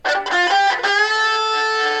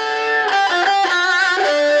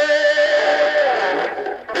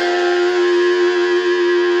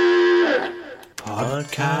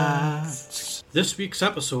This week's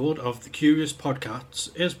episode of the Curious Podcats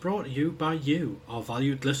is brought to you by you, our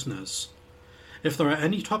valued listeners. If there are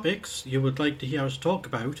any topics you would like to hear us talk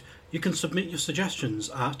about, you can submit your suggestions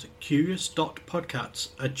at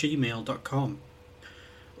curious.podcasts@gmail.com.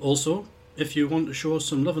 Also, if you want to show us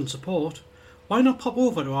some love and support, why not pop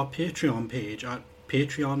over to our Patreon page at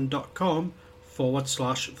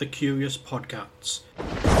patreon.com/thecuriouspodcats.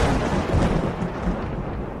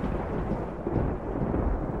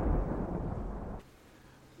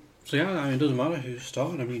 So yeah, I mean, it doesn't matter who's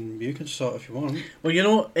starting. I mean, you can start if you want. Well, you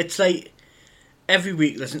know, it's like every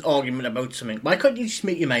week there's an argument about something. Why can't you just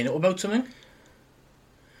make your mind up about something?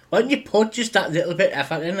 Why don't you put just that little bit of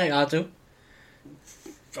effort in like I do?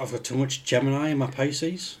 I've got too much Gemini in my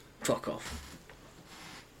Pisces. Fuck off.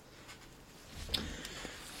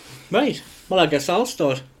 Right, well I guess I'll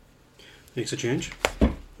start. Makes a change.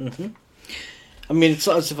 I mean, it's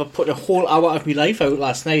not as if I put a whole hour of my life out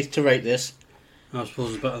last night to write this. I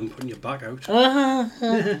suppose it's better than putting your back out. Hello,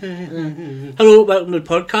 welcome to the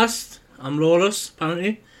podcast. I'm Lawless,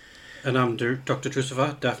 apparently. And I'm Doctor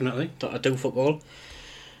Drewcifer, definitely. I do football.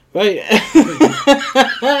 Right.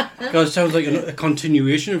 God, it sounds like a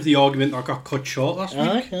continuation of the argument that got cut short last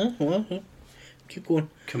week. Keep going.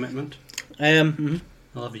 Commitment. I I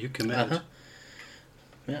love you committed.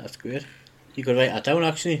 Yeah, that's great. You could write that down,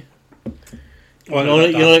 actually. Well,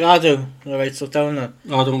 you know, like I do. I write stuff down now.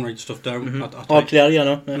 I don't write stuff down. Clearly, I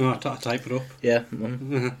know. Yeah. No, I type it up. Yeah.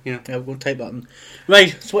 Yeah. We'll go type that in.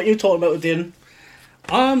 Right, so what are you talking about with Dylan?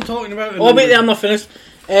 I'm talking about... Oh, wait, I'm not finished.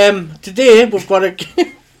 Today, we've got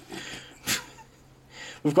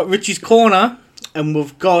we've got Richy's Corner, and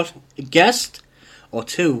we've got a guest, or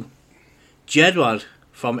two. Jedward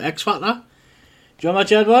from X Factor. Do you remember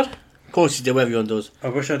Jedward? Of course you do, everyone does. I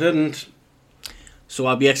wish I didn't. So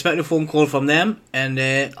I'll be expecting a phone call from them, and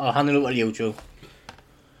I'll hand it over to you, Joe.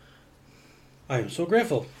 I am so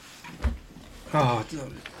grateful. So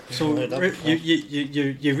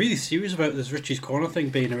you're really serious about this Richie's Corner thing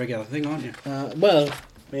being a regular thing, aren't you? Well,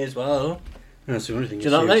 may as well. That's the only thing. Do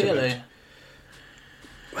you not like it, though?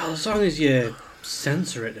 Well, as long as you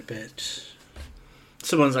censor it a bit.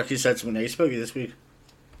 Someone's actually said something nice about you this week.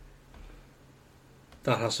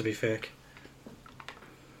 That has to be fake.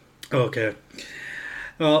 Okay.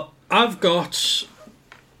 Well, I've got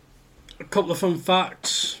a couple of fun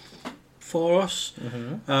facts for us.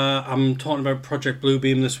 I'm talking about Project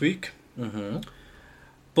Bluebeam this week.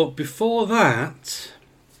 But before that,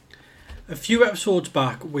 a few episodes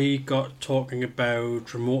back, we got talking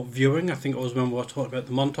about remote viewing. I think it was when we were talking about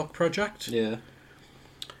the Montauk project. Yeah.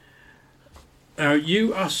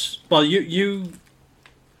 You asked... Well, you...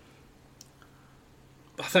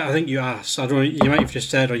 I think you asked. I don't know. You might have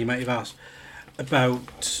just said, or you might have asked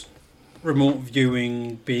about remote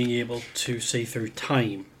viewing being able to see through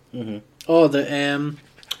time. Oh, there's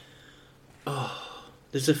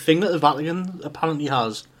a thing that the Vatican apparently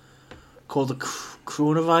has called the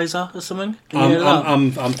chronovisor or something.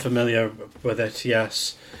 I'm familiar with it.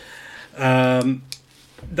 Yes.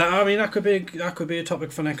 That could be a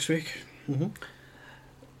topic for next week.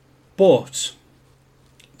 But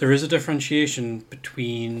there is a differentiation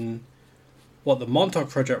between what the Montauk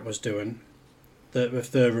project was doing,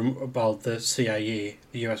 with the CIA,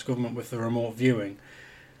 the US government, with the remote viewing,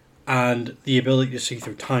 and the ability to see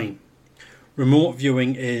through time. Remote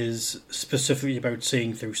viewing is specifically about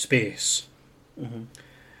seeing through space.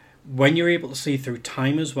 When you're able to see through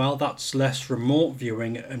time as well, that's less remote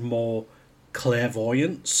viewing and more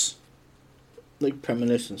clairvoyance. Like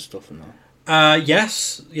premonition stuff and that.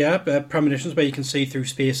 Yes, yeah, premonitions where you can see through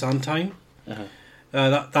space and time.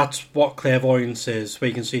 That's what clairvoyance is, where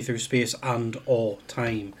you can see through space and or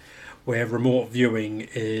time, where remote viewing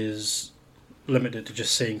is limited to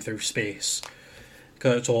just seeing through space,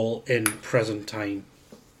 because it's all in present time.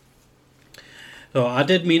 So I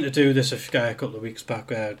did mean to do this a couple of weeks back,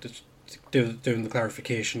 doing the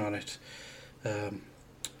clarification on it.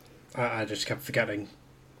 I just kept forgetting.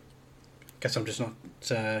 Guess I'm just not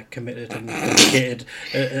committed and dedicated.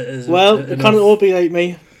 It can't all be like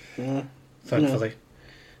me. Thankfully.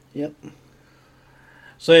 Yep.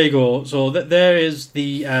 So there you go. So there is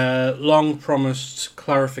the long-promised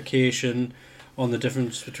clarification on the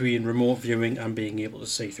difference between remote viewing and being able to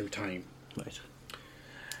see through time. Right.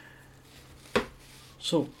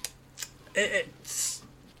 So it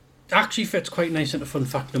actually fits quite nice into fun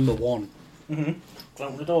fact number 1. Open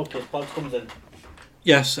the door, kid. Pod comes in.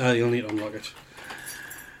 Yes, you'll need to unlock it.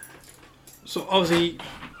 So obviously,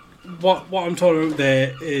 what I'm talking about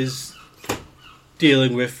there is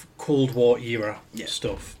dealing with Cold War era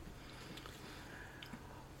stuff.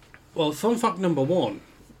 Well, fun fact number 1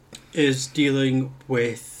 is dealing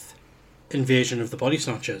with Invasion of the Body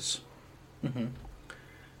Snatchers. Mm-hmm.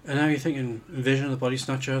 And now you're thinking, Invasion of the Body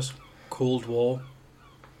Snatchers, Cold War,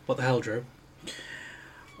 what the hell, Drew?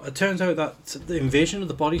 It turns out that the Invasion of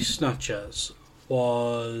the Body Snatchers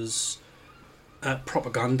was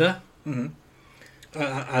propaganda,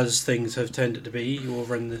 as things have tended to be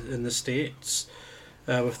over in the States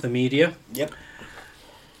with the media. Yep.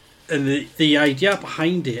 And the idea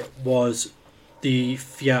behind it was the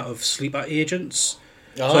fear of sleeper agents.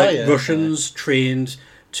 Russians trained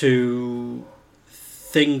to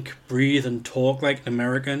think, breathe, and talk like an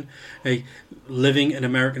American, living in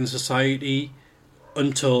American society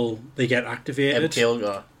until they get activated.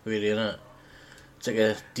 MK really, isn't it? It's like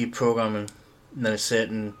a deprogramming and then a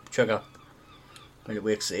certain trigger when it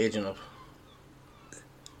wakes the agent up.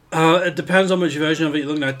 It depends on which version of it you're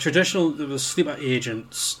looking at. Traditional, there was sleeper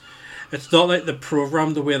agents. It's not like the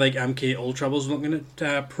program the way like MK Ultra was looking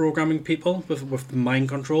at programming people with mind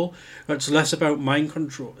control. It's less about mind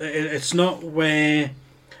control. It's not where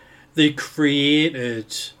they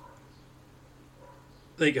created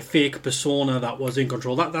like a fake persona that was in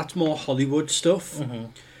control. That's more Hollywood stuff. Mm-hmm.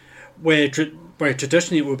 Where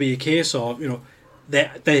traditionally it would be a case of,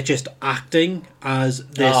 they're just acting as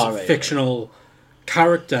this fictional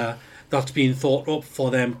character that's been thought up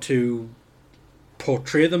for them to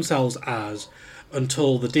portray themselves as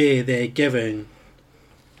until the day they're given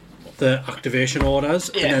the activation orders,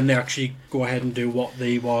 and then they actually go ahead and do what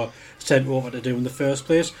they were sent over to do in the first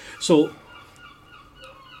place. So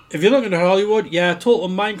if you're looking at Hollywood, total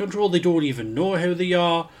mind control, they don't even know who they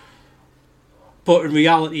are, but in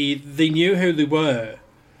reality they knew who they were.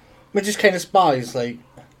 Which is kind of spies, like...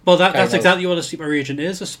 Well, that's exactly what a sleeper agent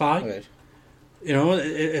is, a spy. Right.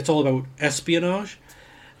 It's all about espionage.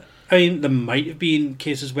 I mean, there might have been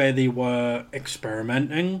cases where they were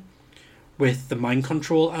experimenting with the mind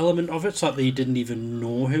control element of it, so that they didn't even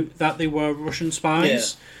know that they were Russian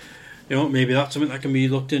spies. Yeah. Maybe that's something that can be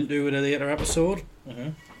looked into in a later episode.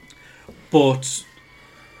 Mm-hmm. But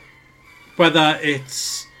whether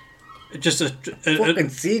it's just a fucking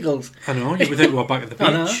seagulls. I know, you would think we're back at the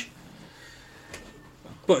beach.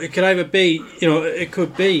 But it could either be, it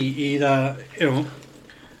could be either,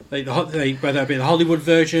 whether it be the Hollywood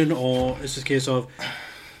version, or it's a case of,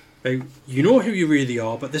 you know who you really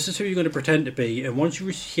are, but this is who you're going to pretend to be, and once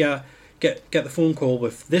you get the phone call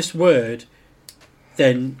with this word,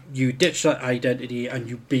 then you ditch that identity and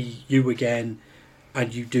you be you again,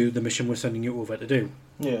 and you do the mission we're sending you over to do.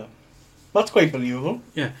 Yeah. That's quite believable.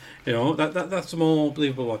 Yeah, that's a more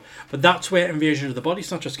believable one. But that's where Invasion of the Body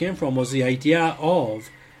Snatchers came from, was the idea of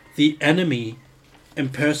the enemy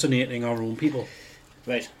impersonating our own people.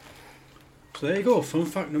 Right. So there you go, fun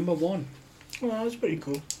fact number 1. Well, that's pretty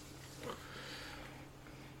cool.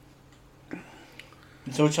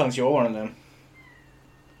 There's no chance you're one of them.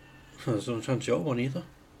 There's no chance you're one either.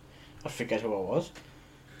 I forget who I was.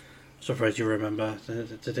 Surprised you remember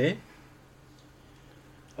today.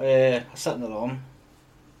 I set an alarm.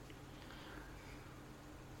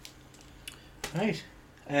 Right.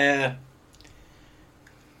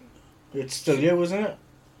 It's still you, isn't it?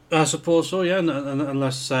 I suppose so, yeah,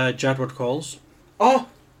 unless Jedward calls. Oh!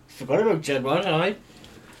 Forgot about Jedward, aye.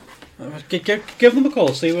 Give them a call,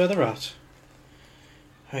 see where they're at.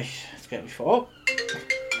 Right, let's get me foot up.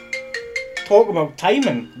 Talk about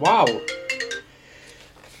timing, wow.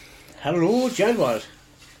 Hello, Jedward.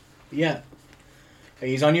 Yeah. Are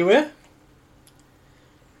you on your way?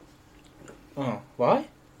 Oh, why?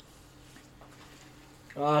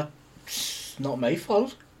 It's not my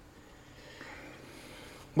fault.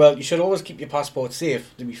 Well, you should always keep your passport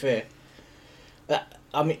safe, to be fair.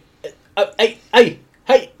 Hey,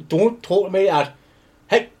 don't talk to me like that.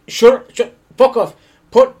 Hey, sure, fuck off.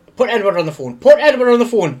 Put Edward on the phone. Put Edward on the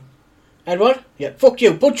phone. Edward? Yeah, fuck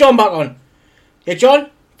you. Put John back on. Yeah, John?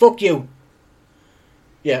 Fuck you.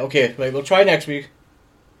 Yeah, okay, right, we'll try next week.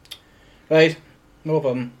 Right, no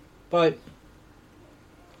problem. Bye.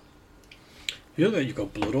 You look like you've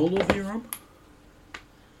got blood all over your arm?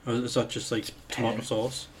 Or is that just like tomato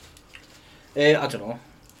sauce? I don't know.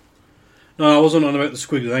 No, I wasn't on about the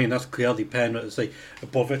squiggly line. That's clearly pen, but it's like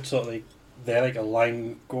above it, sort of like there, like a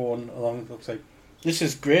line going along. It looks like this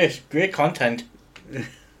is great content.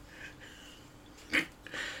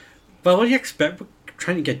 Well, what do you expect? We're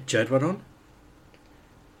trying to get Jedward on.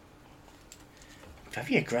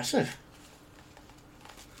 Very aggressive.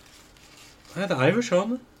 The Irish,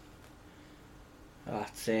 aren't they?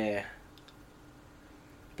 That's a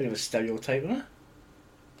bit of a stereotype, isn't it?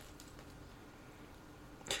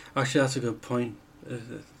 Actually, that's a good point.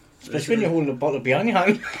 Especially when you're holding a bottle behind your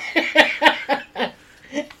hand.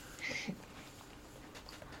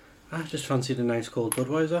 That just fancied a nice cold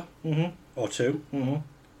Budweiser. Mm-hmm. Or two. Mm-hmm.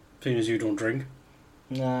 Seeing as you don't drink.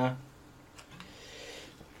 Nah.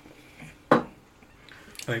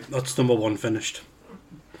 Right, that's number 1 finished.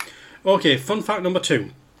 Okay, fun fact number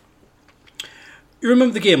 2. You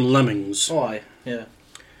remember the game Lemmings? Oh, aye. Yeah.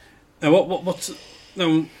 Now, what's...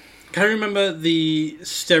 Now, can you remember the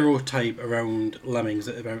stereotype around Lemmings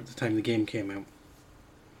at about the time the game came out?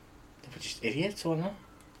 They were just idiots, weren't they?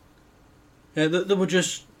 Yeah, they would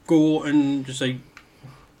just go and just like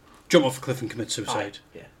jump off a cliff and commit suicide.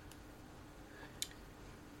 Aye. Yeah.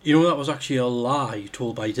 You know that was actually a lie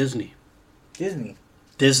told by Disney.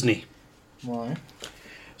 Disney? Why? Why?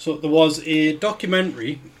 So there was a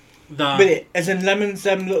documentary that... But as in Lemons,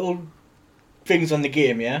 them little things on the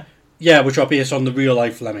game, yeah? Yeah, which are based on the real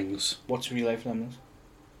life Lemmings. What's real life Lemons?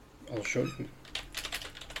 I'll show you.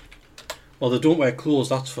 Well, they don't wear clothes,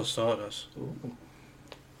 that's for starters. Ooh.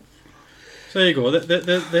 So there you go.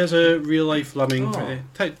 There's a real life lemming. Oh.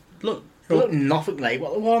 Look. They look nothing like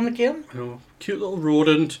what they were in the game. You know, cute little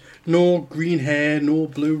rodent. No green hair, no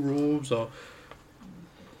blue robes or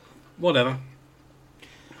whatever.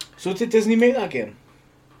 So did Disney make that game?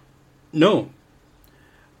 No.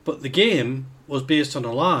 But the game was based on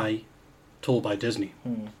a lie told by Disney.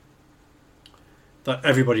 That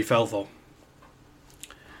everybody fell for.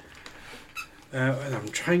 And I'm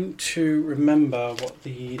trying to remember what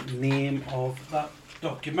the name of that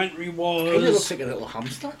documentary was. It looks like a little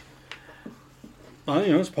hamster. I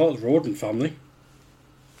know, it's part of the rodent family.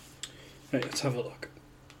 Right, let's have a look.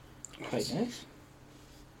 Quite nice.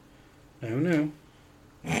 No.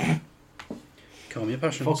 Calm your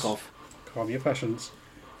passions. Fuck off. Calm your passions.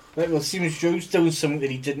 Right, well, it seems Joe's doing something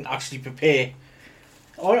that he didn't actually prepare.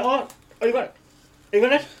 Oh, you got it? You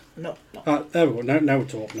got it? No. There we go. Now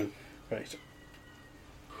it's opening. Right.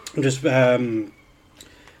 I'm just there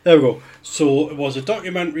we go. So it was a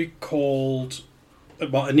documentary called,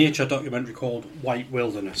 well, a nature documentary called White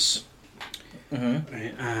Wilderness. Mm-hmm.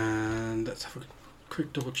 Right, and let's have a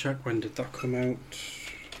quick double check. When did that come out?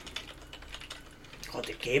 God,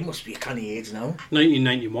 the game must be a canny age now.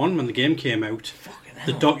 1991 when the game came out. Fucking hell.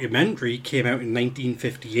 The documentary came out in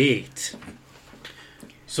 1958.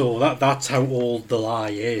 So that's how old the lie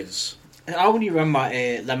is. How would you remember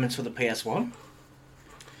Lemons for the PS1?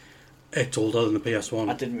 It's older than the PS1.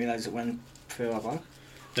 I didn't realise it went further back.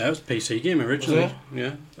 Yeah, it was a PC game originally. Was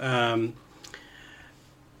it? Yeah.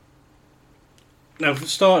 Now, for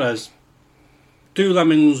starters, do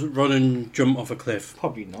lemmings run and jump off a cliff?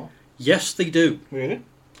 Probably not. Yes, they do. Really?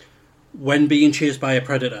 When being chased by a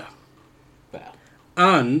predator. Well.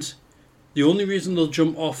 And the only reason they'll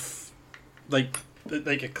jump off like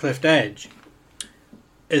a cliff edge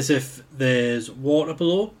is if there's water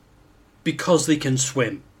below, because they can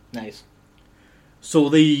swim. Nice. So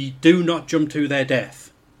they do not jump to their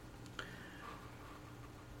death.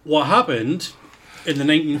 What happened in the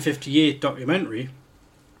 1958 documentary,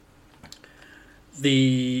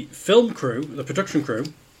 the film crew, the production crew,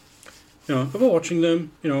 they were watching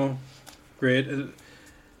them, great. And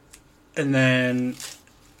then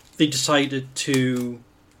they decided to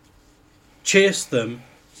chase them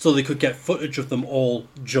so they could get footage of them all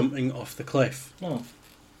jumping off the cliff. Oh.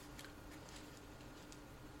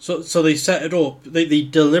 So they set it up. They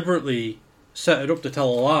deliberately set it up to tell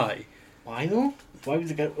a lie. Why though? Why would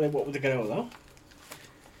they get? What would they get out of that?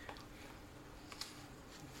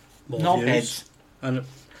 More Knob views. heads. And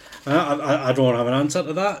I don't have an answer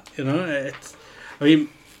to that.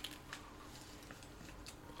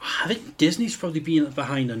 I think Disney's probably been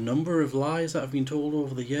behind a number of lies that have been told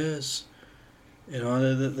over the years.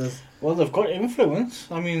 Well, they've got influence.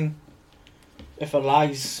 I mean, if a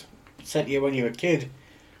lie's said to you when you were a kid,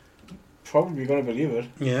 probably gonna believe it.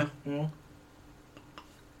 Yeah.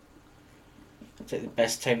 It's like the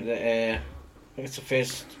best time that I think it's the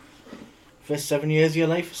first 7 years of your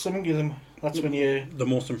life or something. That's when the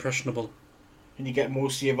most impressionable. When you get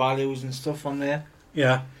most of your values and stuff on there.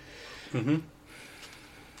 Yeah.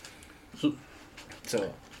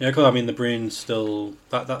 So. Yeah, because the brain's still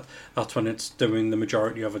that's when it's doing the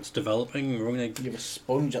majority of its developing. You're a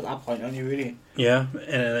sponge at that point, aren't you? Really? Yeah,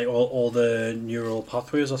 and all the neural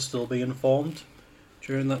pathways are still being formed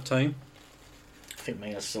during that time. I think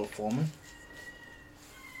mine are still forming.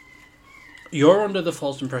 You're under the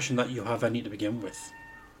false impression that you have any to begin with.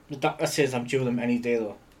 The doctor says I'm due them any day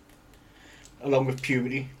though. Along with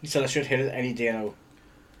puberty, he said I should hit it any day now.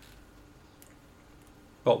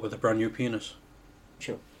 What, with a brand new penis?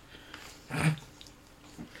 Sure.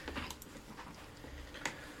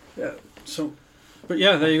 Yeah. So, but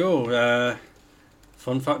yeah, there you go.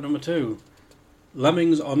 Fun fact number 2: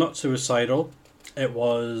 lemmings are not suicidal. It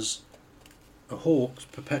was a hoax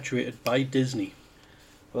perpetuated by Disney.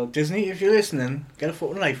 Well, Disney, if you're listening, get a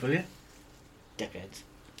fucking life, will you? Dickheads.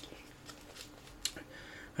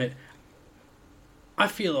 I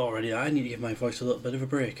feel already I need to give my voice a little bit of a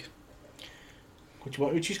break. What you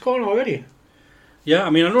want Richie's calling already? Yeah, I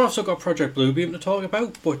mean, I know I've still got Project Bluebeam to talk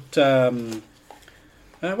about, but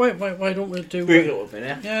why don't we do... Break it up,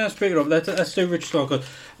 innit? Yeah, let's break it up. Let's do Rich talk. 'Cause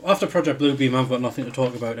after Project Bluebeam, I've got nothing to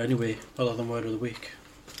talk about anyway, other than Word of the Week.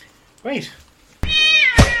 Right.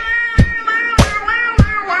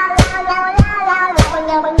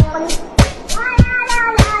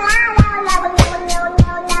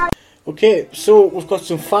 Okay, so we've got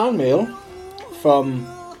some fan mail from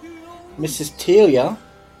Mrs. Talia,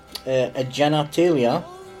 Jenna Talia.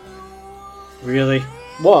 Really?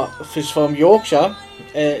 What? She's from Yorkshire.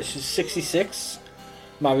 She's 66,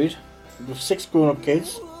 married, with 6 grown-up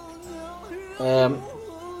kids.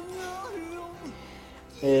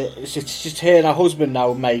 It's just her and her husband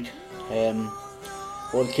now, Mike.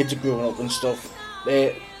 All the kids are growing up and stuff.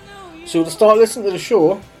 So they start listening to the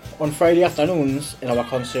show on Friday afternoons in our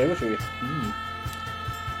conservatory.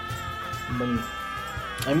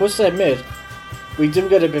 I must admit, we do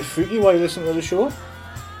get a bit freaky while listening to the show.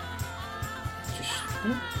 Just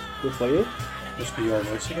good for you. Must be your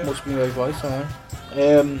voice again. Must be my voice,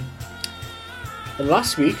 and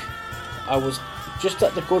last week, I was just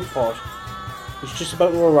at the good part. It was just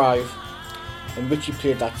about to arrive, and Richy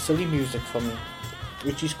played that silly music from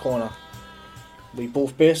Richie's Corner. We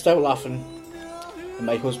both burst out laughing, and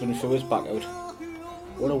my husband threw his back out.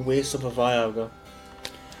 What a waste of a Viagra.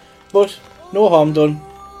 But, no harm done.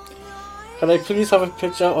 Can I please have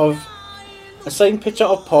a signed picture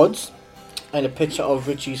of Pods, and a picture of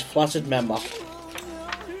Richie's flaccid member?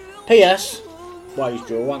 P.S. Why is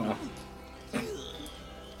Joe a wanker?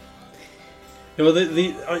 Yeah, well,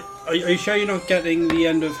 are you sure you're not getting the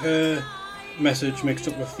end of her message mixed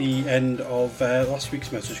up with the end of last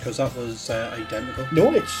week's message? Because that was identical.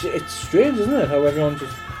 No, it's strange, isn't it? How everyone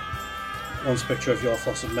just... One's a picture of your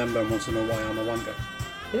flaccid member and wants to know why I'm a wanker.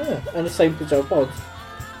 Yeah, and the same picture of Pods.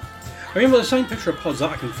 I mean, well, the same picture of Pods,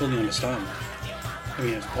 that I can fully understand. I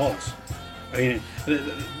mean, it's Pods. I mean,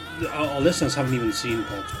 our listeners haven't even seen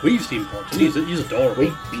Pods. We've seen Pods, and he's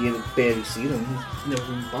adorable. We barely see him. He's never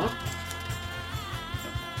been bad.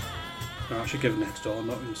 No, I should give it next door,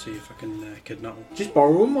 not and see if I can kidnap him. Just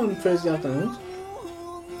borrow him on Thursday afternoons.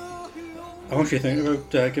 I'm actually thinking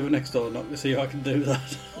about give it next door, not to see if I can do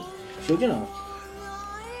that. Should you know?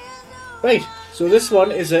 Right, so this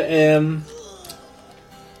one is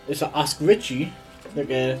it's a Ask Richy, like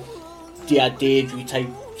a Dear Deirdre type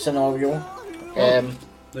scenario.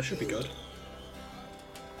 This should be good.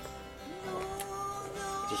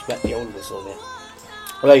 Just wet the old whistle there.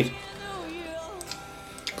 Right.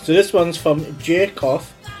 So this one's from Jacob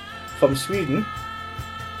from Sweden.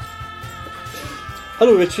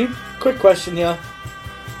 Hello Richy, quick question here.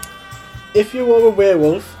 If you were a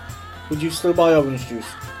werewolf, would you still buy orange juice?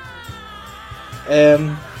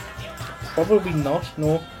 Probably not,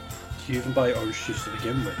 no. Do you even buy orange juice to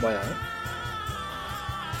begin with? Why not?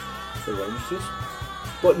 The orange juice?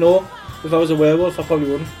 But no, if I was a werewolf I probably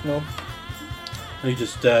wouldn't, no. You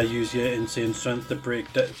just use your insane strength to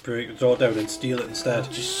break the door down and steal it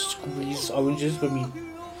instead. Just squeeze oranges with me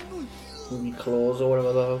claws or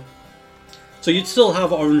whatever they have. So you'd still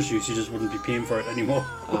have orange juice, you just wouldn't be paying for it anymore.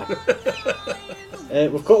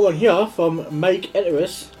 We've got one here from Mike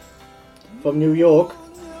Etteris from New York.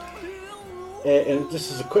 And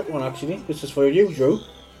this is a quick one actually. This is for you, Drew.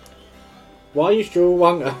 Why is Drew a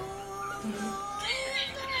wanker?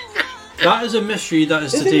 That is a mystery that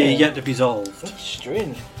is today yet to be solved. That's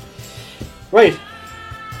strange. Right.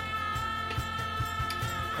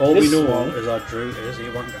 All we know is that Drew is a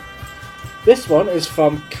wanker. This one is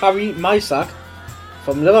from Carrie Mysak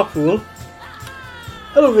from Liverpool.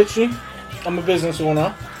 Hello Richy, I'm a business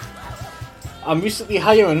owner. I'm recently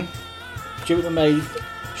hiring due to my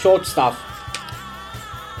short staff.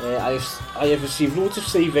 I have received loads of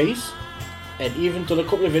CVs and even done a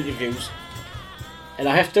couple of interviews. And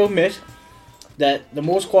I have to admit that the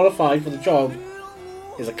most qualified for the job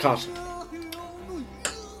is a cat.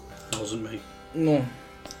 It wasn't me. No.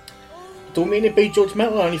 Don't mean to be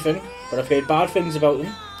judgmental or anything, but I've heard bad things about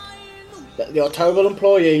them. That they are terrible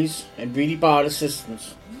employees and really bad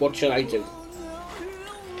assistants. What should I do?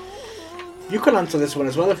 You can answer this one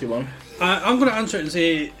as well if you want. I'm going to answer it and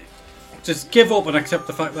say, just give up and accept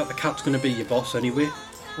the fact that the cat's going to be your boss anyway.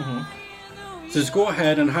 Mm-hmm. So just go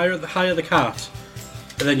ahead and hire the cat,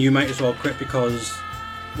 and then you might as well quit, because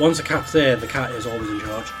once the cat's there, the cat is always in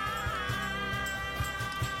charge.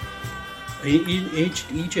 In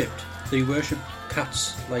ancient Egypt, they worship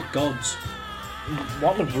cats like gods.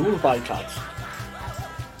 weren't ruled by cats.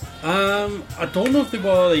 I don't know if they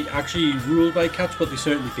were like actually ruled by cats, but they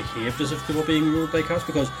certainly behaved as if they were being ruled by cats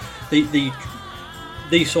because they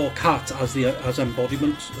saw cats as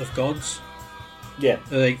embodiments of gods. Yeah.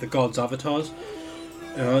 They're like the gods' avatars.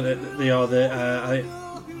 They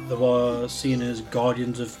were seen as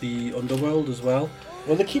guardians of the underworld as well.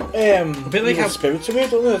 Well, they keep a bit like evil how spirits away,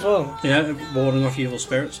 don't they, as well? Yeah, warding off evil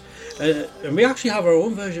spirits. And we actually have our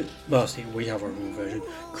own version. Well, see, we have our own version.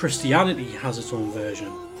 Christianity has its own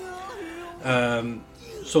version.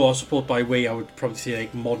 So I suppose by we, I would probably say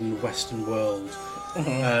like modern Western world.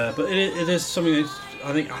 Mm-hmm. But it is something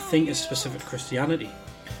that I think is specific to Christianity.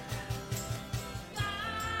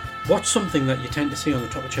 What's something that you tend to see on the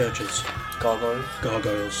top of churches? Gargoyles.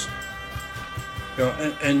 Gargoyles. You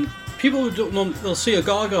know, and people who don't know, they'll see a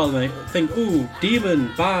gargoyle and they think, "Ooh,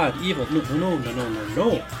 demon, bad, evil." No.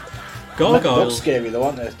 Gargoyles. That's scary, though,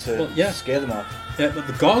 aren't they? To scare them off. Yeah, but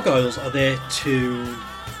the gargoyles are there to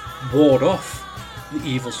ward off the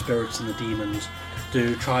evil spirits and the demons,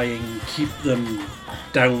 to try and keep them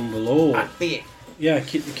down below. At bay. Yeah,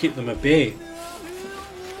 keep them at bay.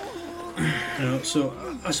 You know, so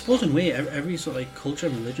I suppose in a way every sort of like culture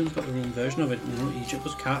and religion's got their own version of it. You know, Egypt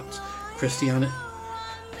was cats, Christianity,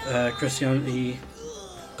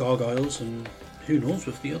 gargoyles, and who knows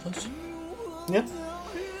with the others. Yeah.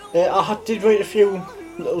 Did write a few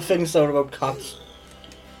little things down about cats.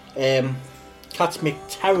 Cats make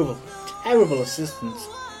terrible assistants.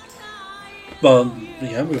 Well,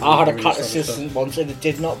 yeah, I had a cat assistant once and it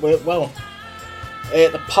did not work well.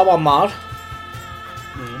 The power mad.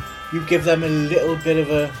 Mm. You give them a little bit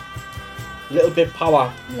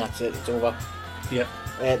power and that's it, it's over. Yeah.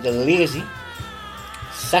 They're lazy,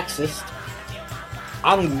 sexist,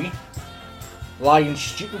 angry, lie in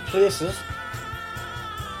stupid places.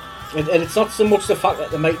 And it's not so much the fact that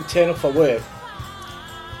they mightn't turn up for work,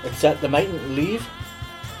 it's that they mightn't leave.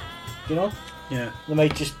 You know? Yeah. They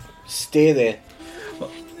might just stay there. But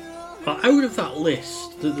out of that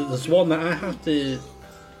list, there's one that I have to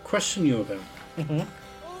question you about. Mm-hmm.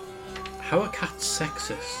 How are cats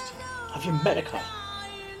sexist? Have you met a cat?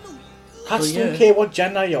 Cats Well, yeah. don't care what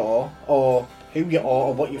gender you are, or who you are,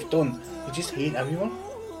 or what you've done. They just hate everyone.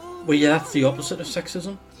 Well, yeah, that's the opposite of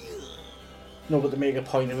sexism. No, but they make a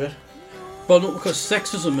point of it. Well, no, because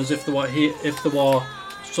sexism is if they were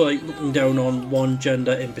sort of like looking down on one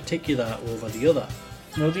gender in particular over the other.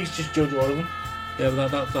 No, these just judge all of them. Yeah,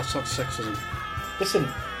 but that's not sexism. Listen,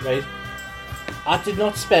 right? I did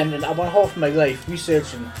not spend an hour and a half of my life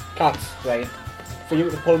researching cats, right? For you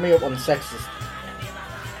to pull me up on sexist.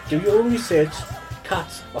 Do your own research.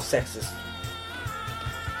 Cats are sexist.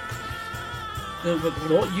 No, but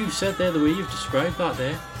what you said there, the way you've described that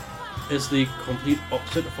there, is the complete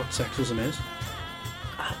opposite of what sexism is.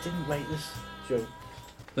 I didn't write this, Joe.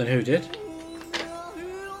 Then who did?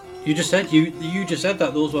 You just said you just said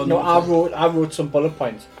that those were. No, I wrote some bullet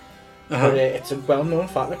points. Uh-huh. But it's a well-known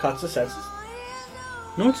fact that cats are sexist.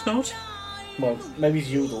 No, it's not. Well, maybe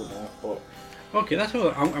you don't know, but... Okay, that's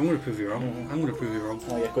all. I'm going to prove you wrong. Mm-hmm. I'm going to prove you wrong.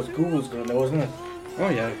 Oh yeah, because Google's going to know, isn't it? Oh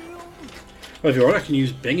yeah. Well, if you want, I can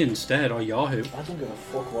use Bing instead or Yahoo. I don't give a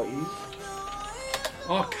fuck what you use.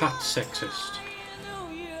 Are cats sexist?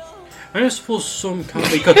 I suppose some can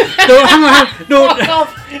be. No, hang on. No.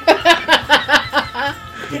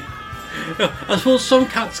 I suppose some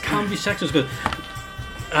cats can be sexist because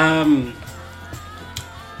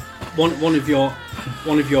one of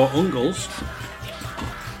your uncles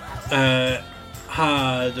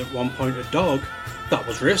had at one point a dog that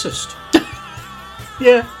was racist.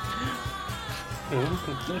 Yeah.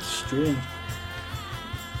 Oh, that's strange.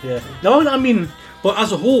 Yeah. No, I mean, But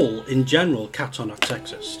as a whole, in general, cats are not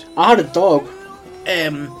sexist. I had a dog, I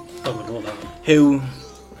know that. who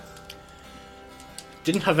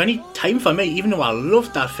didn't have any time for me, even though I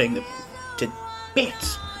loved that thing to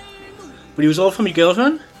bits. But he was all for my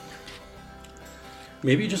girlfriend.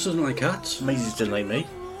 Maybe he just doesn't like cats. Maybe he just didn't like me.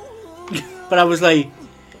 But I was like,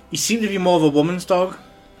 he seemed to be more of a woman's dog,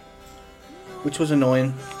 which was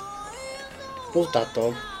annoying. Loved that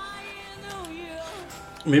dog.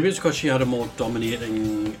 Maybe it's because she had a more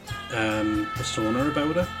dominating persona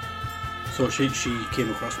about her. So she came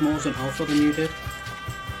across more as an alpha than you did.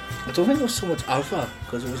 I don't think it was so much alpha,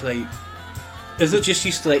 because it was like, Is it just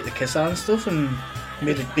used to like the kiss her and stuff and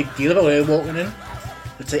made a big deal about her walking in.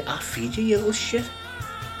 It's like, I feed you, you little shit.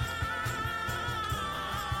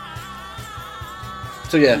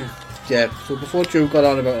 So yeah. So before Joe got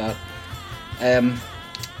on about that,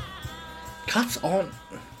 cats aren't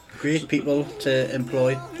great people to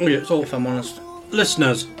employ. Oh yeah, so if I'm honest.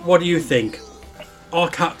 listeners, what do you think? Are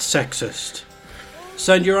cats sexist?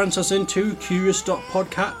 Send your answers in to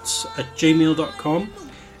curious.podcats@gmail.com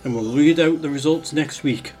and we'll read out the results next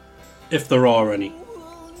week, if there are any.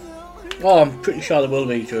 Oh, I'm pretty sure there will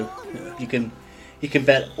be, Drew. Yeah. You can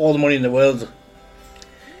bet all the money in the world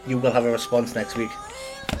you will have a response next week.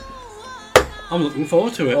 I'm looking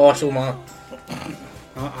forward to it. Oh, so man.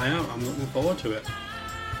 I am. I'm looking forward to it.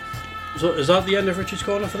 So, is that the end of Richy's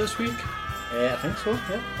Corner for this week? Yeah, I think so,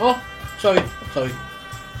 yeah. Oh, sorry.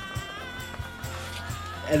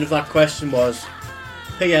 End of that question was,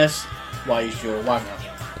 P.S. Why is your wanker?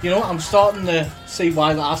 You know, I'm starting to see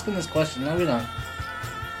why they're asking this question now, you know.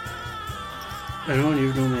 I know,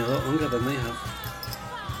 you've known me a lot longer than they have.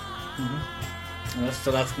 And I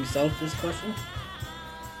still ask myself this question.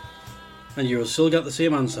 And you will still get the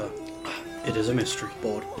same answer. It is a mystery.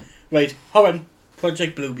 Bored. Right, Horan,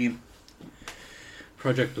 Project Bluebeam.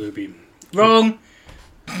 Project Bluebeam. Wrong!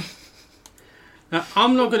 Now,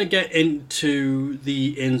 I'm not going to get into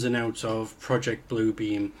the ins and outs of Project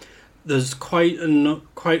Bluebeam. There's quite a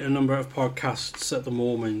number of podcasts at the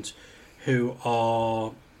moment who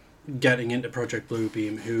are getting into Project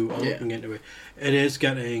Bluebeam, who are looking into it. It is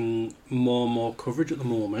getting more and more coverage at the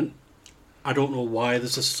moment. I don't know why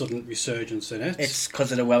there's a sudden resurgence in it. It's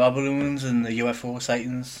because of the weather balloons and the UFO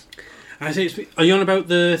sightings. I say, are you on about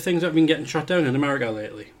the things that have been getting shot down in America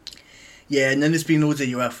lately? Yeah, and then there's been loads of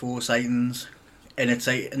UFO sightings. And it's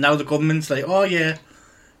like, now the government's like, oh yeah,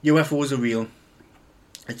 UFOs are real.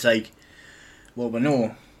 It's like, well, we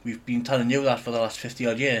know. We've been telling you that for the last 50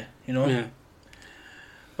 odd year, you know? Yeah.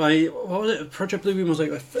 What was it? Project Bluebeam was like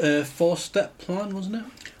a 4-step plan, wasn't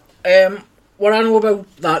it? What I know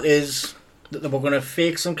about that is that they were going to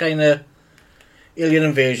fake some kind of alien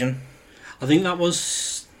invasion. I think that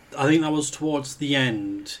was towards the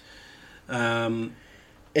end.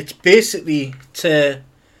 It's basically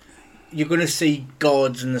you're going to see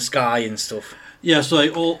gods in the sky and stuff. Yeah, so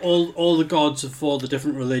like all the gods of all the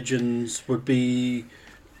different religions would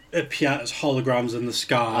appear as holograms in the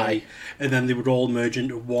sky, and then they would all merge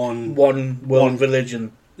into one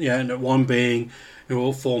religion. Yeah, and one being,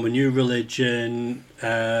 form a new religion,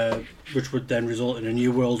 which would then result in a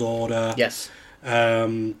new world order. Yes.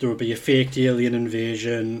 There would be a fake alien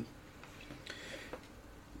invasion,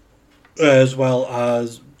 as well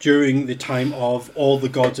as during the time of all the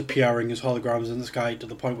gods appearing as holograms in the sky to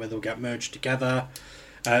the point where they'll get merged together.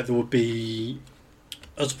 There would be,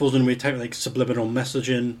 I suppose, in a way, type of like subliminal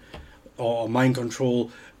messaging or mind control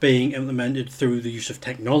being implemented through the use of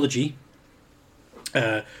technology.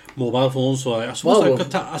 Mobile phones, so I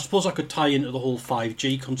suppose I could tie into the whole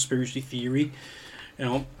 5G conspiracy theory.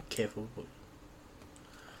 Careful. But...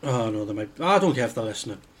 Oh no, they might. I don't care if they're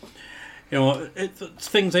listening. It's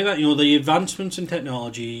things like that. The advancements in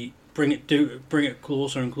technology bring it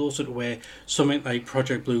closer and closer to where something like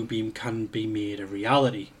Project Bluebeam can be made a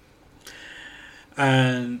reality.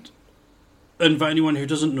 And for anyone who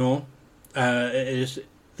doesn't know,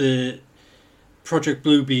 the Project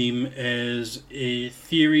Bluebeam is a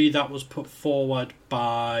theory that was put forward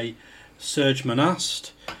by Serge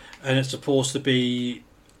Monast, and it's supposed to be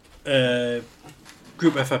a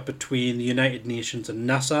group effort between the United Nations and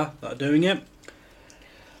NASA that are doing it.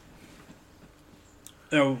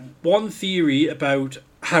 Now, one theory about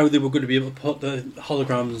how they were going to be able to put the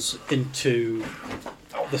holograms into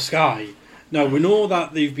the sky. Now, we know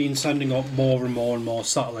that they've been sending up more and more and more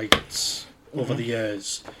satellites over the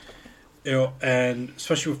years. And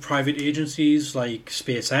especially with private agencies like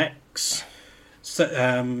SpaceX,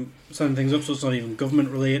 sending things up so it's not even government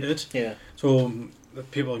related. Yeah. So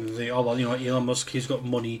people can say, oh well, Elon Musk, he's got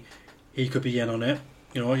money, he could be in on it.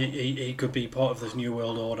 He could be part of this new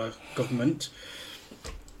world order government.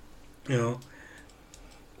 But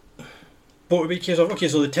it would be a case of, okay,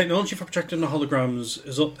 so the technology for projecting the holograms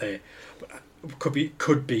is up there,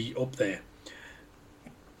 could be up there.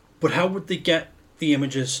 But how would they get the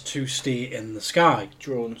images to stay in the sky?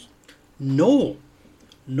 Drones. No,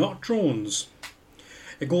 not drones.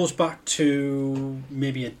 It goes back to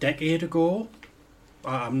maybe a decade ago.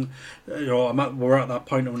 We're at that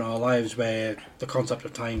point in our lives where the concept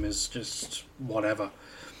of time is just whatever.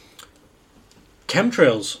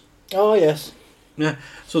 Chemtrails. Oh yes. Yeah.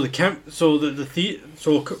 So one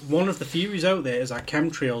of the theories out there is that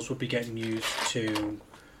chemtrails would be getting used to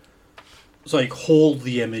hold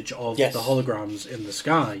the image of the holograms in the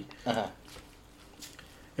sky. Uh-huh.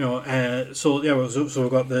 So we've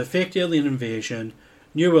got the fake alien invasion,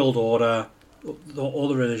 New World Order, all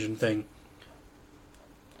the religion thing.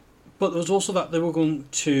 But there was also that they were going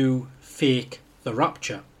to fake the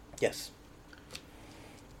rapture. Yes.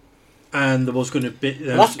 And there was going to be...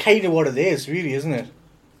 that's kind of what it is, really, isn't it?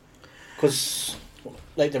 Because,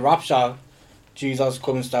 like, the rapture, Jesus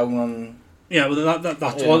comes down on... Yeah, well,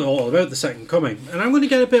 that's what all about, the second coming. And I'm going to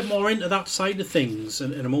get a bit more into that side of things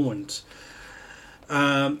in a moment.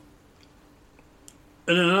 And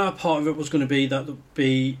another part of it was going to be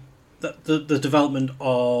the development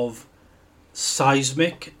of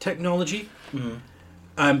seismic technology. Mm-hmm.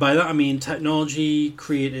 And by that I mean technology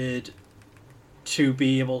created to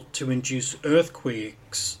be able to induce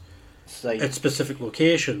earthquakes at specific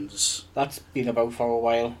locations. That's been about for a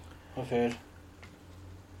while, I've heard.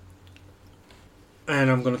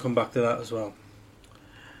 And I'm going to come back to that as well.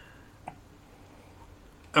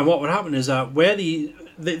 And what would happen is that where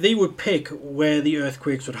they would pick where the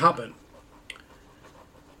earthquakes would happen.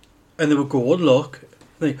 And they would go and look.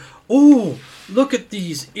 Look at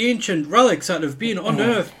these ancient relics that have been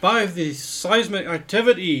unearthed by the seismic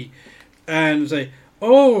activity. And say,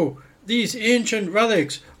 these ancient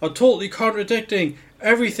relics are totally contradicting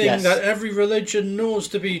everything that every religion knows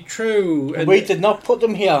to be true. And we did not put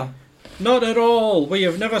them here. Not at all. We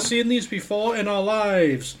have never seen these before in our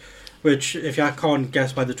lives. Which, if you can't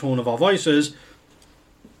guess by the tone of our voices,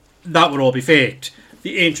 that would all be faked.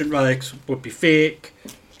 The ancient relics would be fake.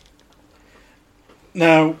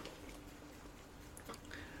 Now,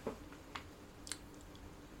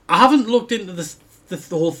 I haven't looked into the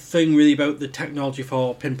whole thing really about the technology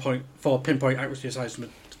for pinpoint accuracy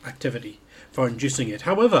seismic activity, for inducing it.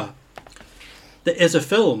 However, there is a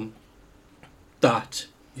film that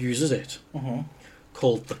uses it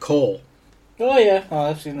called The Call. Oh yeah,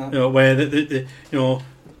 I've seen that. Where the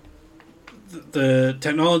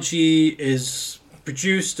technology is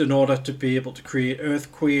produced in order to be able to create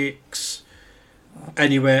earthquakes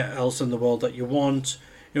anywhere else in the world that you want.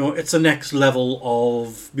 It's the next level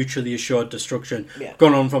of mutually assured destruction. Yeah.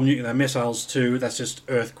 Gone on from nuclear missiles to that's just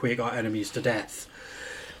earthquake our enemies to death.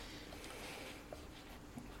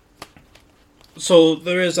 So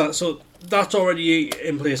there is that. So that's already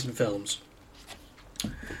in place in films.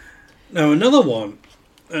 Now another one,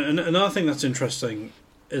 another thing that's interesting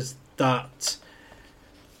is that,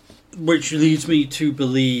 which leads me to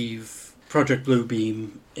believe Project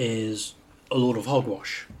Bluebeam is a load of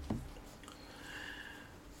hogwash,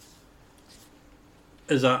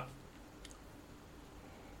 is that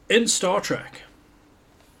in Star Trek,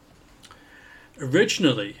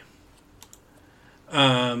 originally,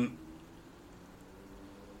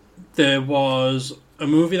 there was a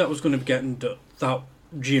movie that was going to be getting that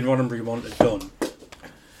Gene Roddenberry wanted done,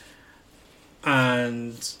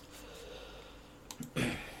 and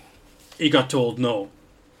he got told no.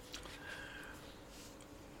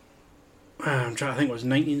 I'm trying to think, it was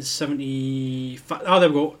 1975. Oh, there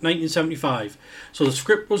we go, 1975. So the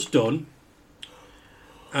script was done.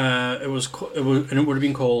 It would have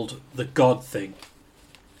been called The God Thing,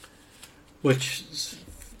 which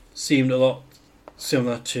seemed a lot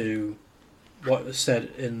similar to what was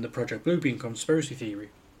said in the Project Bluebeam conspiracy theory.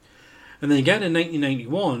 And then again in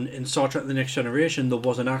 1991, in Star Trek The Next Generation, there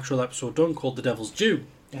was an actual episode done called The Devil's Due,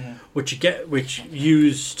 which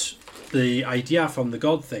used the idea from The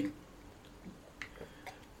God Thing.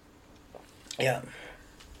 Yeah.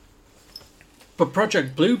 But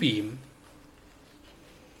Project Bluebeam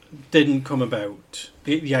didn't come about.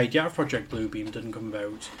 The idea of Project Bluebeam didn't come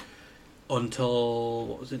about until,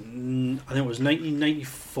 what was it? I think it was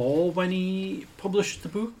 1994 when he published the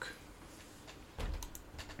book.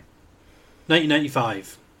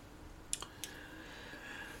 1995.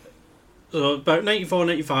 So about 94,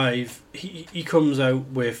 95, he comes out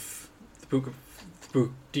with the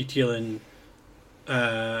book detailing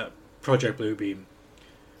Project Bluebeam.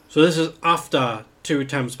 So this is after 2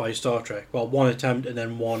 attempts by Star Trek. Well, 1 attempt and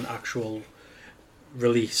then 1 actual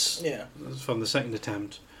release. Yeah. From the second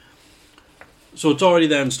attempt. So it's already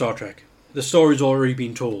there in Star Trek. The story's already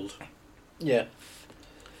been told. Yeah.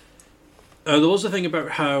 There was a thing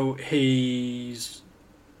about how his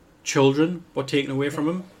children were taken away from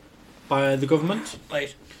him by the government.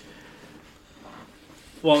 Right.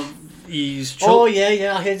 Well, he's...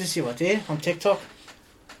 I heard this the other day on TikTok.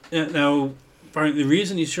 Yeah, now, apparently the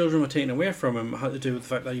reason his children were taken away from him had to do with the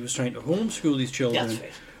fact that he was trying to homeschool these children. That's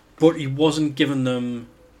right. But he wasn't giving them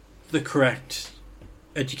the correct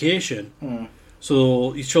education.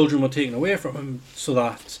 So his children were taken away from him so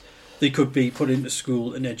that they could be put into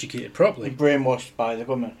school and educated properly. Brainwashed by the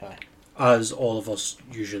government. As all of us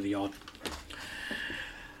usually are.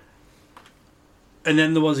 And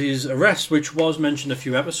then there was his arrest, which was mentioned a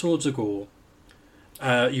few episodes ago.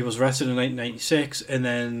 He was arrested in 1996, and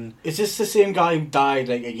then... Is this the same guy who died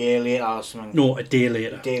like a year later or something? No, a day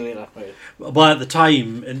later. Right. But at the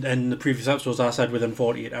time, in the previous episodes, I said within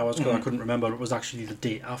 48 hours, because I couldn't remember, it was actually the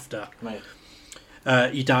day after. Right.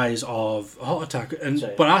 he dies of a heart attack.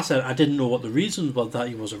 Sorry. But I said I didn't know what the reasons were that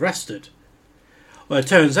he was arrested. Well, it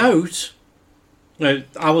turns out,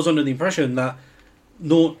 I was under the impression that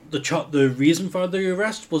the reason for the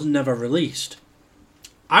arrest was never released.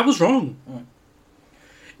 I was wrong. Mm.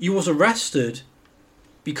 He was arrested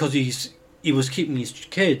because he was keeping his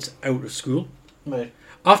kids out of school. Right.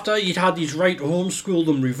 After he'd had his right to homeschool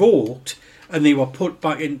them revoked, and they were put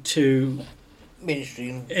back into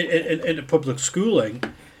Mainstream. into public schooling,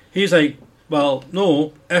 he's like, well,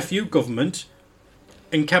 no, F you government,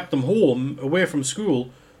 and kept them home, away from school,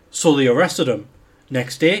 so they arrested him.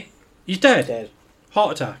 Next day, he's dead. Dead.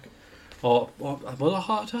 Heart attack. Or was it a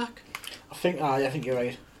heart attack? I think you're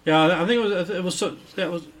right. Yeah, I think it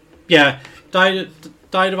was. Yeah, died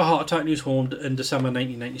of a heart attack in his home in December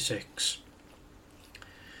 1996.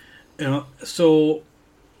 So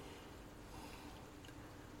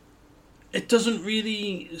it doesn't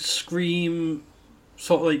really scream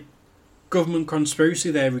sort of like government conspiracy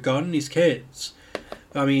there regarding these kids.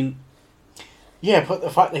 I mean, yeah, but the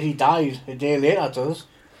fact that he died a day later does.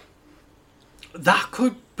 That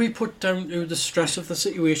could be put down to the stress of the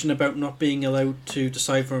situation about not being allowed to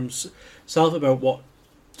decide for himself about what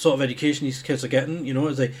sort of education these kids are getting.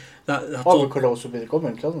 That's Or it could also be the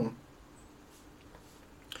government killing them.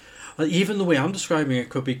 Even the way I'm describing it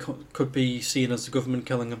could be seen as the government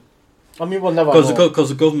killing them. I mean, we'll never know. Because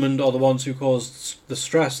the government are the ones who caused the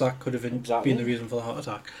stress. That could have Exactly. been the reason for the heart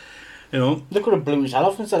attack. They could have blew his head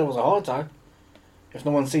off and said it was a heart attack. If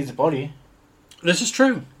no one sees the body. This is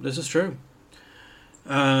true.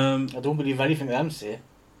 I don't believe anything them say.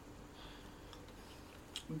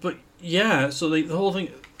 But yeah, so the whole thing.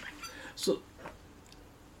 So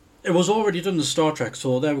it was already done in Star Trek.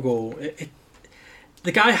 So there we go.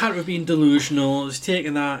 The guy had to have been delusional. He's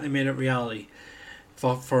taken that and made it reality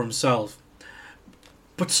for himself.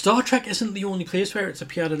 But Star Trek isn't the only place where it's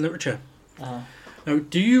appeared in literature. Uh-huh. Now,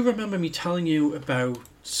 do you remember me telling you about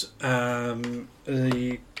a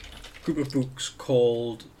group of books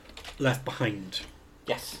called Left Behind?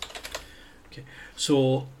 Yes. Okay,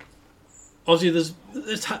 so obviously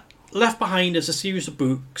Left Behind is a series of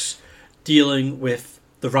books dealing with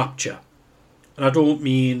the Rapture, and I don't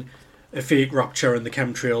mean a fake rapture in the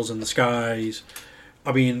chemtrails in the skies.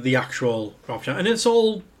 I mean the actual Rapture, and it's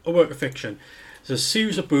all a work of fiction. It's a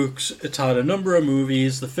series of books. It's had a number of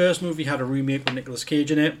movies. The first movie had a remake with Nicolas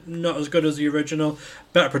Cage in it. Not as good as the original.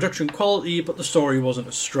 Better production quality, but the story wasn't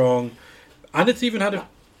as strong. And it's even had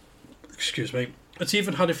It's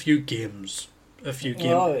even had a few games.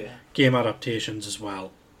 Game adaptations as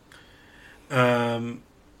well. I'm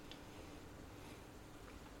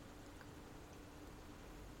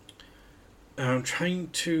trying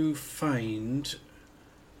to find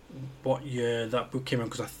what year that book came out,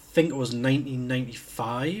 because I think it was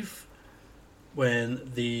 1995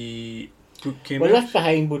 when the book came out. Well, Left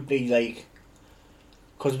Behind would be like,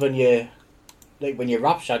 because when you're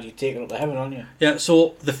raptured, you're taken up to heaven, aren't you? Yeah.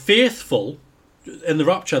 So the faithful in the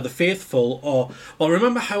Rapture, the faithful are. Well,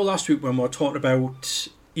 remember how last week when we were talking about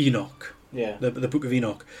Enoch? Yeah. The book of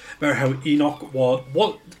Enoch, about how Enoch was,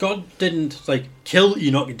 what God didn't kill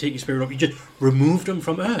Enoch and take his spirit up, he just removed him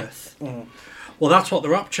from earth. Mm. Well, that's what the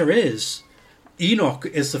rapture is. Enoch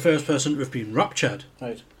is the first person to have been raptured.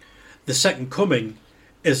 Right. The second coming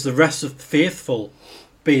is the rest of the faithful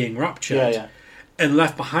being raptured. Yeah. And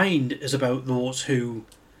Left Behind is about those who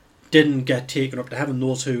didn't get taken up to heaven,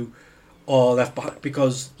 those who are left behind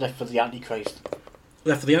because Left for the Antichrist.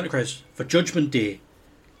 Left for the Antichrist, for Judgment Day.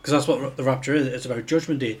 Because that's what the rapture is. It's about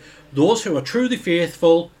Judgment Day. Those who are truly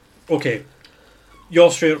faithful, okay, you're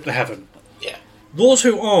straight up to heaven. Yeah. Those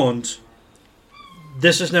who aren't,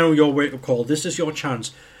 this is now your wake-up call. This is your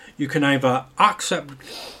chance. You can either accept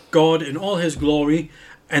God in all His glory,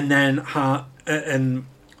 and then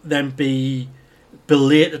be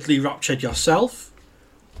belatedly raptured yourself,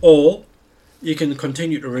 or you can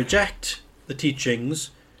continue to reject the teachings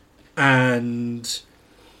and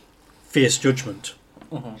face judgment.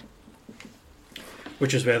 Mm-hmm.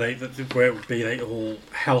 Which is where where it would be like the whole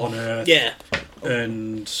hell on earth. Yeah.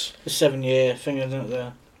 And The 7-year thing, isn't it?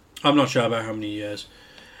 There. I'm not sure about how many years.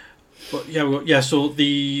 But yeah, so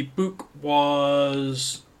the book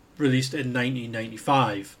was released in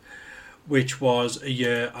 1995, which was a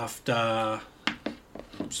year after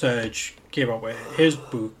Serge came out with his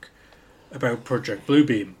book about Project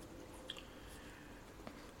Bluebeam.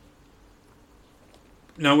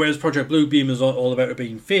 Now, whereas Project Bluebeam is all about it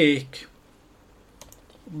being fake,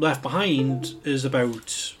 Left Behind is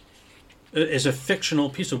a fictional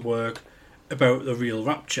piece of work about the real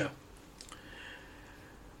rapture.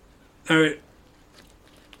 Now,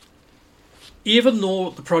 even though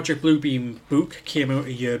the Project Bluebeam book came out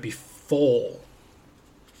a year before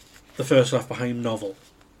the first Left Behind novel,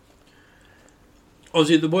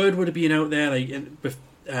 obviously the word would have been out there like with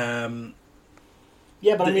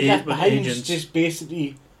yeah, but I mean, Left Behind is agents. just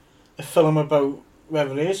basically a film about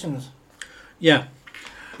Revelations. Yeah.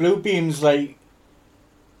 Bluebeam's like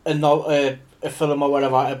a film or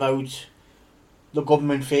whatever about the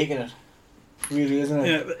government faking it. Really, isn't it?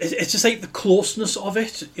 Yeah, it's just like the closeness of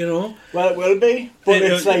it, you know. Well, it will be, but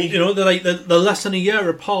it's like, you know, they're less than a year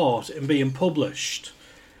apart in being published.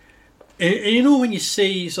 And you know when you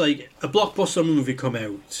see it's like a blockbuster movie come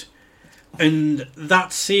out, and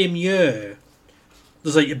that same year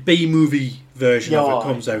there's like a B movie version of it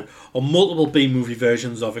comes out, or multiple B movie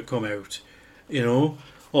versions of it come out, you know,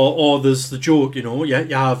 or there's the joke, you know, you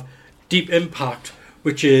have Deep Impact,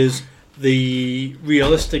 which is the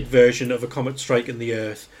realistic version of a comet striking the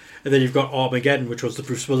Earth, and then you've got Armageddon, which was the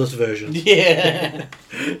Bruce Willis version. Yeah,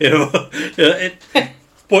 you know,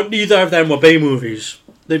 but neither of them were B movies.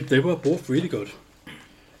 They were both really good.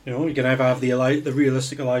 You know, you can either have the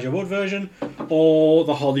realistic Elijah Wood version or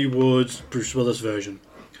the Hollywood Bruce Willis version.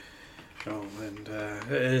 Oh, and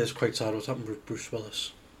it is quite sad what's happened with Bruce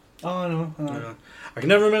Willis. Oh, I know. I can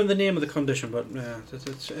never remember the name of the condition, but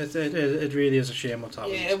it really is a shame what's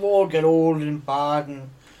happened. Yeah, we all get old and bad, and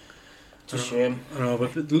it's a shame. I know,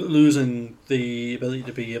 but losing the ability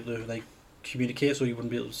to be able to like communicate, so you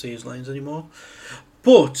wouldn't be able to see his lines anymore.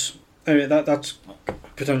 But anyway, that's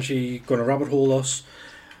potentially going to rabbit hole us.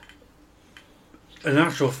 In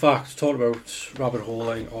actual fact, talking about rabbit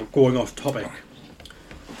holing or going off topic.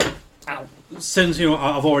 Ow. Since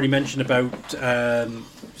I've already mentioned about,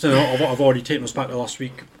 I've already taken us back to last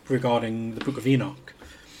week regarding the Book of Enoch.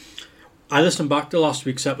 I listened back to last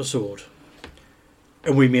week's episode,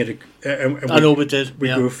 and we made I know we did. We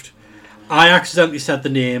goofed. I accidentally said the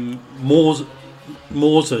name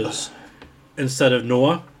Moses instead of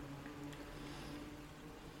Noah,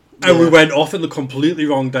 and we went off in the completely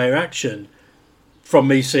wrong direction from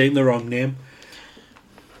me saying the wrong name.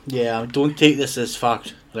 Yeah, don't take this as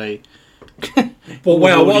fact, right? But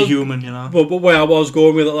where I was human, you know. But where I was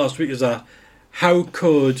going with it last week is that how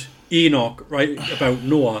could Enoch write about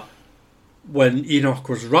Noah when Enoch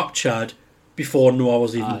was raptured before Noah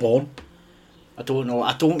was even born? I don't know.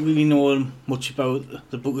 I don't really know much about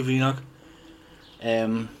the Book of Enoch.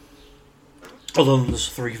 Other than there's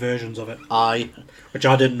 3 versions of it. Which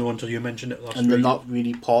I didn't know until you mentioned it last week. And they're not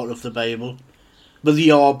really part of the Bible. But they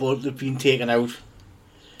are, but they've been taken out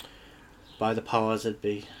by the powers that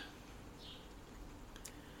be.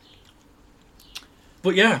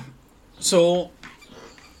 But yeah, so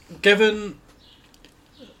given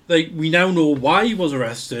like we now know why he was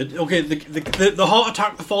arrested. Okay, the heart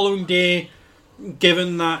attack the following day,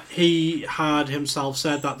 given that he had himself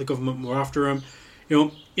said that the government were after him,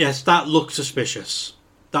 yes, that looks suspicious.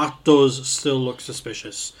 That does still look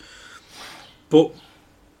suspicious. But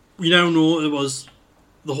we now know it was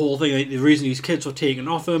the whole thing. Like, the reason these kids were taken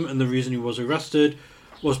off him and the reason he was arrested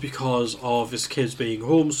was because of his kids being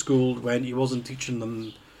homeschooled when he wasn't teaching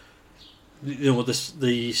them,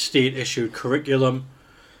 the state issued curriculum.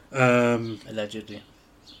 Allegedly,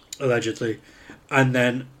 and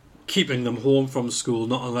then keeping them home from school,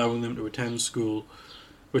 not allowing them to attend school,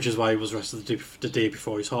 which is why he was arrested the day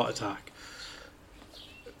before his heart attack.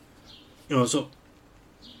 So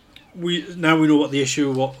we know what the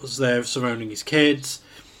issue was there surrounding his kids.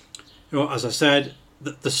 As I said,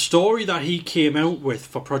 the story that he came out with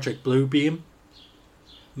for Project Bluebeam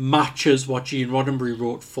matches what Gene Roddenberry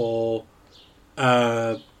wrote for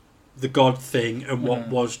the God Thing and what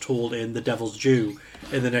was told in The Devil's Due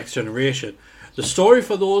in The Next Generation. The story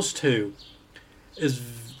for those two is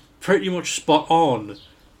pretty much spot on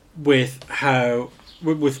with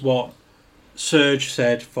what Serge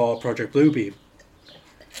said for Project Bluebeam.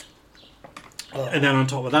 And then on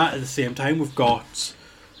top of that, at the same time, we've got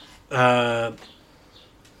Left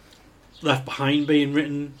Behind being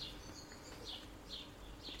written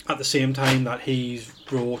at the same time that he's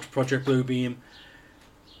wrote Project Bluebeam.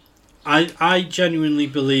 I genuinely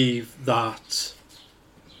believe that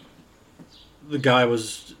the guy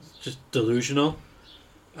was just delusional.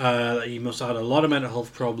 That he must have had a lot of mental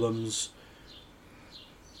health problems,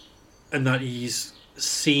 and that he's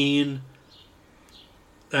seen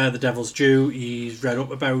The Devil's Due. He's read up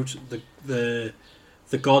about the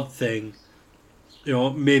God Thing.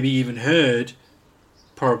 Maybe even heard,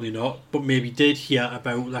 probably not, but maybe did hear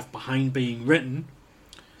about Left Behind being written.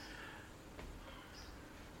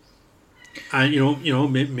 And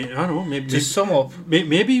maybe, I don't know. Maybe to sum up,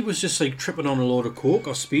 maybe he was just like tripping on a load of coke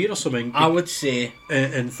or speed or something. I would say,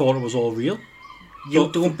 and thought it was all real. You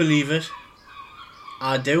don't believe it,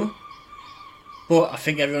 I do. But I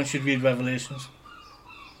think everyone should read Revelations.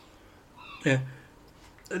 Yeah.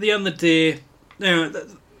 At the end of the day,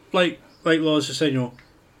 like Lawless was saying,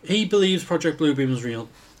 he believes Project Bluebeam is real.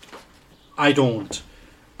 I don't.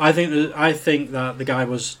 I think that the guy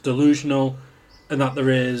was delusional, and that there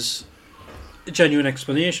is a genuine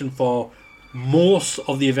explanation for most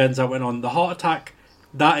of the events that went on. The heart attack,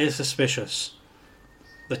 that is suspicious.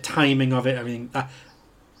 The timing of it, everything.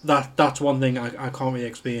 That's one thing I can't really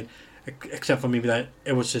explain, except for maybe that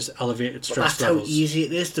it was just elevated stress that's levels. How easy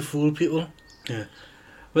it is to fool people. Yeah.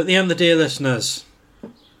 But at the end of the day, listeners,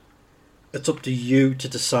 it's up to you to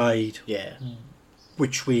decide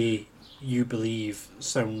which way you believe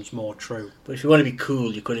sounds more true. But if you want to be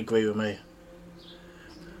cool, you could agree with me.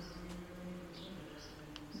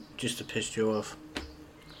 Just to piss you off.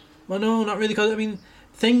 Well, no, not really. Because I mean,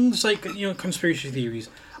 things like conspiracy theories,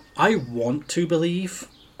 I want to believe,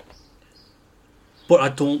 but I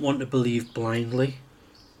don't want to believe blindly.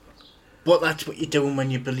 But that's what you're doing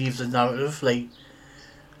when you believe the narrative, like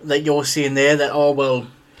you're saying there that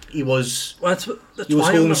he was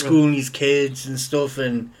homeschooling his kids and stuff,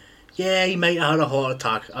 and he might have had a heart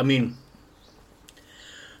attack. I mean,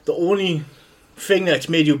 the only thing that's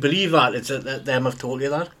made you believe that is that them have told you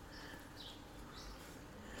that.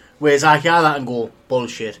 Whereas I hear that and go,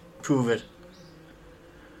 bullshit, prove it.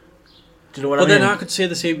 Do you know what I mean? Well, then I could say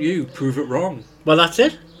the same to you, prove it wrong. Well, that's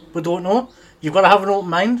it. We don't know. You've got to have an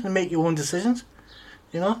open mind and make your own decisions.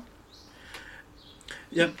 Yep.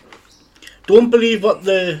 Don't believe what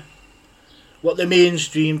the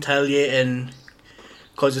mainstream tell you, and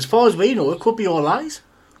because as far as we know, it could be all lies.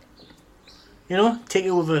 Take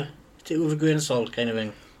it with a grain of salt, kind of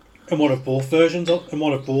thing. And what if both versions and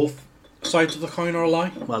what if both sides of the coin are a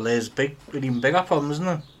lie? Well, there's an even bigger problem, isn't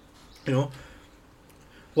there?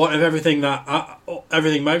 What if everything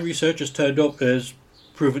my research has turned up is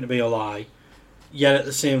proven to be a lie, yet at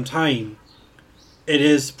the same time, it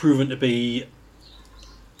is proven to be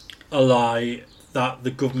a lie that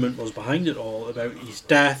the government was behind it all about his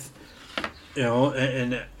death,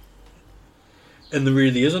 and there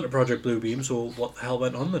really isn't a Project Bluebeam. So what the hell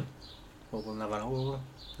went on then? Well, we'll never know.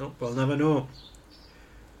 No, we'll never know.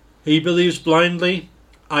 He believes blindly.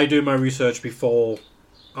 I do my research before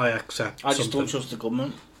I accept. I just don't trust the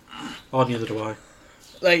government. Oh, neither do I.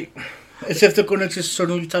 It's if they're going to just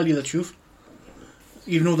suddenly tell you the truth,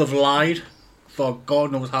 even though they've lied for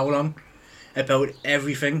God knows how long about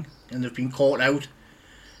everything, and they've been caught out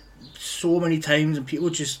so many times, and people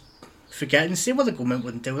just forget and say, well, the government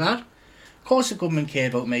wouldn't do that. Of course the government care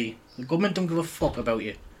about me. The government don't give a fuck about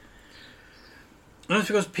you. And that's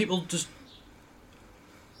because people just...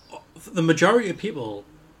 The majority of people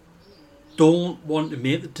don't want to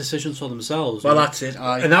make the decisions for themselves. Well, that's it.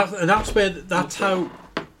 And that's how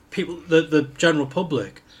people, the general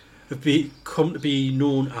public, have come to be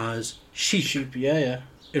known as sheep. Sheep, yeah.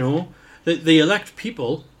 They elect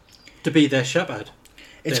people to be their shepherd.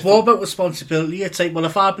 It's more about responsibility. It's like, well,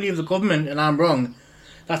 if I believe the government and I'm wrong,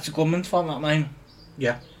 that's the government's fault, not mine.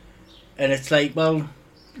 Yeah. And it's like, well,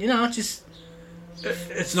 just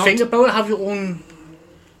it's not think about it. Have your own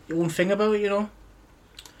thing about it, Yeah.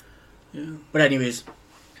 But anyways.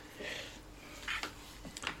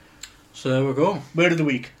 So there we go. Word of the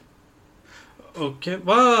week. Okay,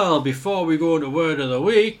 well, before we go to word of the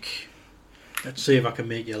week, let's see if I can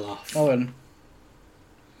make you laugh. Oh, and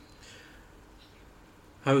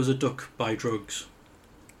how does a duck buy drugs?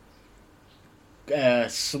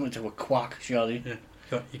 Something to a quack, surely.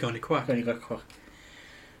 Yeah. You got any quack? You got a quack.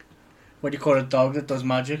 What do you call a dog that does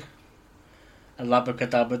magic? A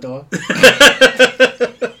labrador.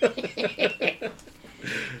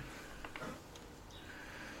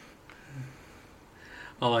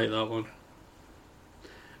 I like that one.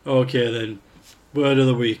 Okay then, word of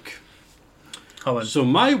the week. So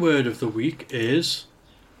my word of the week is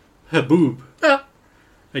haboob. Yeah.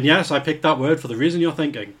 And yes, I picked that word for the reason you're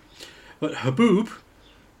thinking. But haboob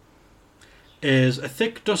is a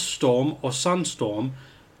thick dust storm or sandstorm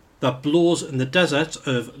that blows in the deserts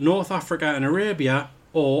of North Africa and Arabia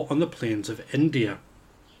or on the plains of India.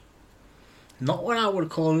 Not what I would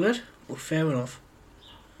call it, but fair enough.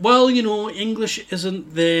 Well, English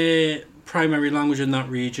isn't their primary language in that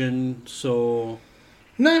region, so...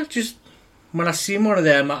 No, just when I see one of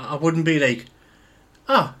them, I wouldn't be like,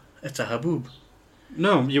 it's a haboob.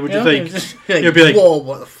 No, you would just like, you'd be like, whoa,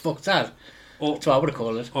 what the fuck's that? That's what I would have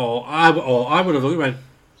called it. I would have looked and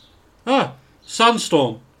went,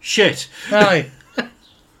 sandstorm, shit. Aye.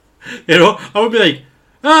 I would be like,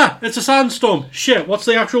 it's a sandstorm, shit, what's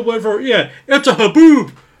the actual word for it? Yeah, it's a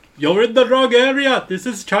haboob. You're in the wrong area. This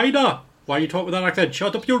is China. Why are you talking with that accent?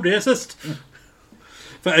 Shut up, you racist.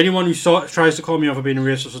 For anyone who tries to call me off for being a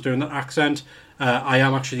racist for doing that accent, I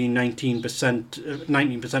am actually 19%.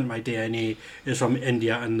 19% of my DNA is from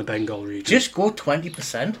India and the Bengal region. Just go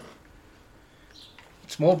 20%.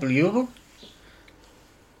 It's more believable.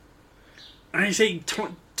 I say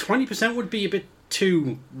 20% would be a bit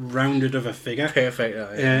too rounded of a figure. Perfect.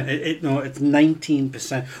 No, it's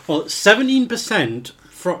 19%. Well,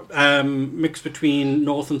 17% mixed between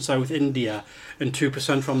North and South India, and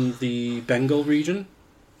 2% from the Bengal region.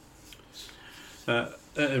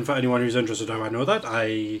 And for anyone who's interested how I know that,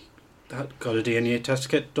 I got a DNA test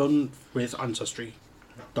kit done with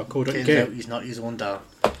Ancestry.co.uk. He's not his own dad.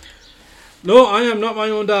 No, I am not my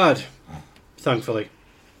own dad. Thankfully.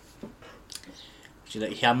 Would you like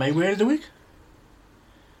to hear my word of the week?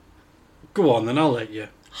 Go on, then I'll let you.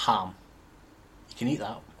 Ham. You can eat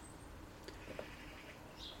that.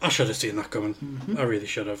 I should have seen that coming. Mm-hmm. I really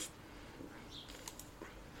should have.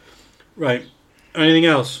 Right. Anything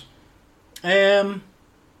else? I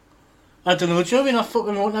don't know, Joe. We're not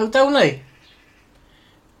fucking voting out, don't they?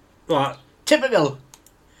 What? Typical.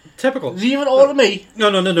 Leave it all to me.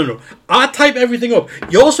 No. I type everything up.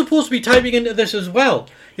 You're supposed to be typing into this as well.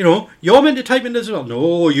 You know, you're meant to type into this as well.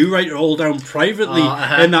 No, you write it all down privately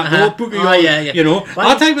in that notebook of yours. Yeah. You know,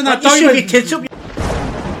 I type in that document. You shove your tits up.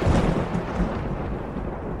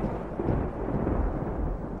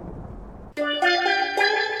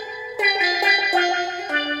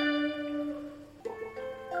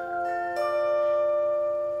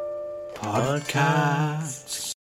 Podcats.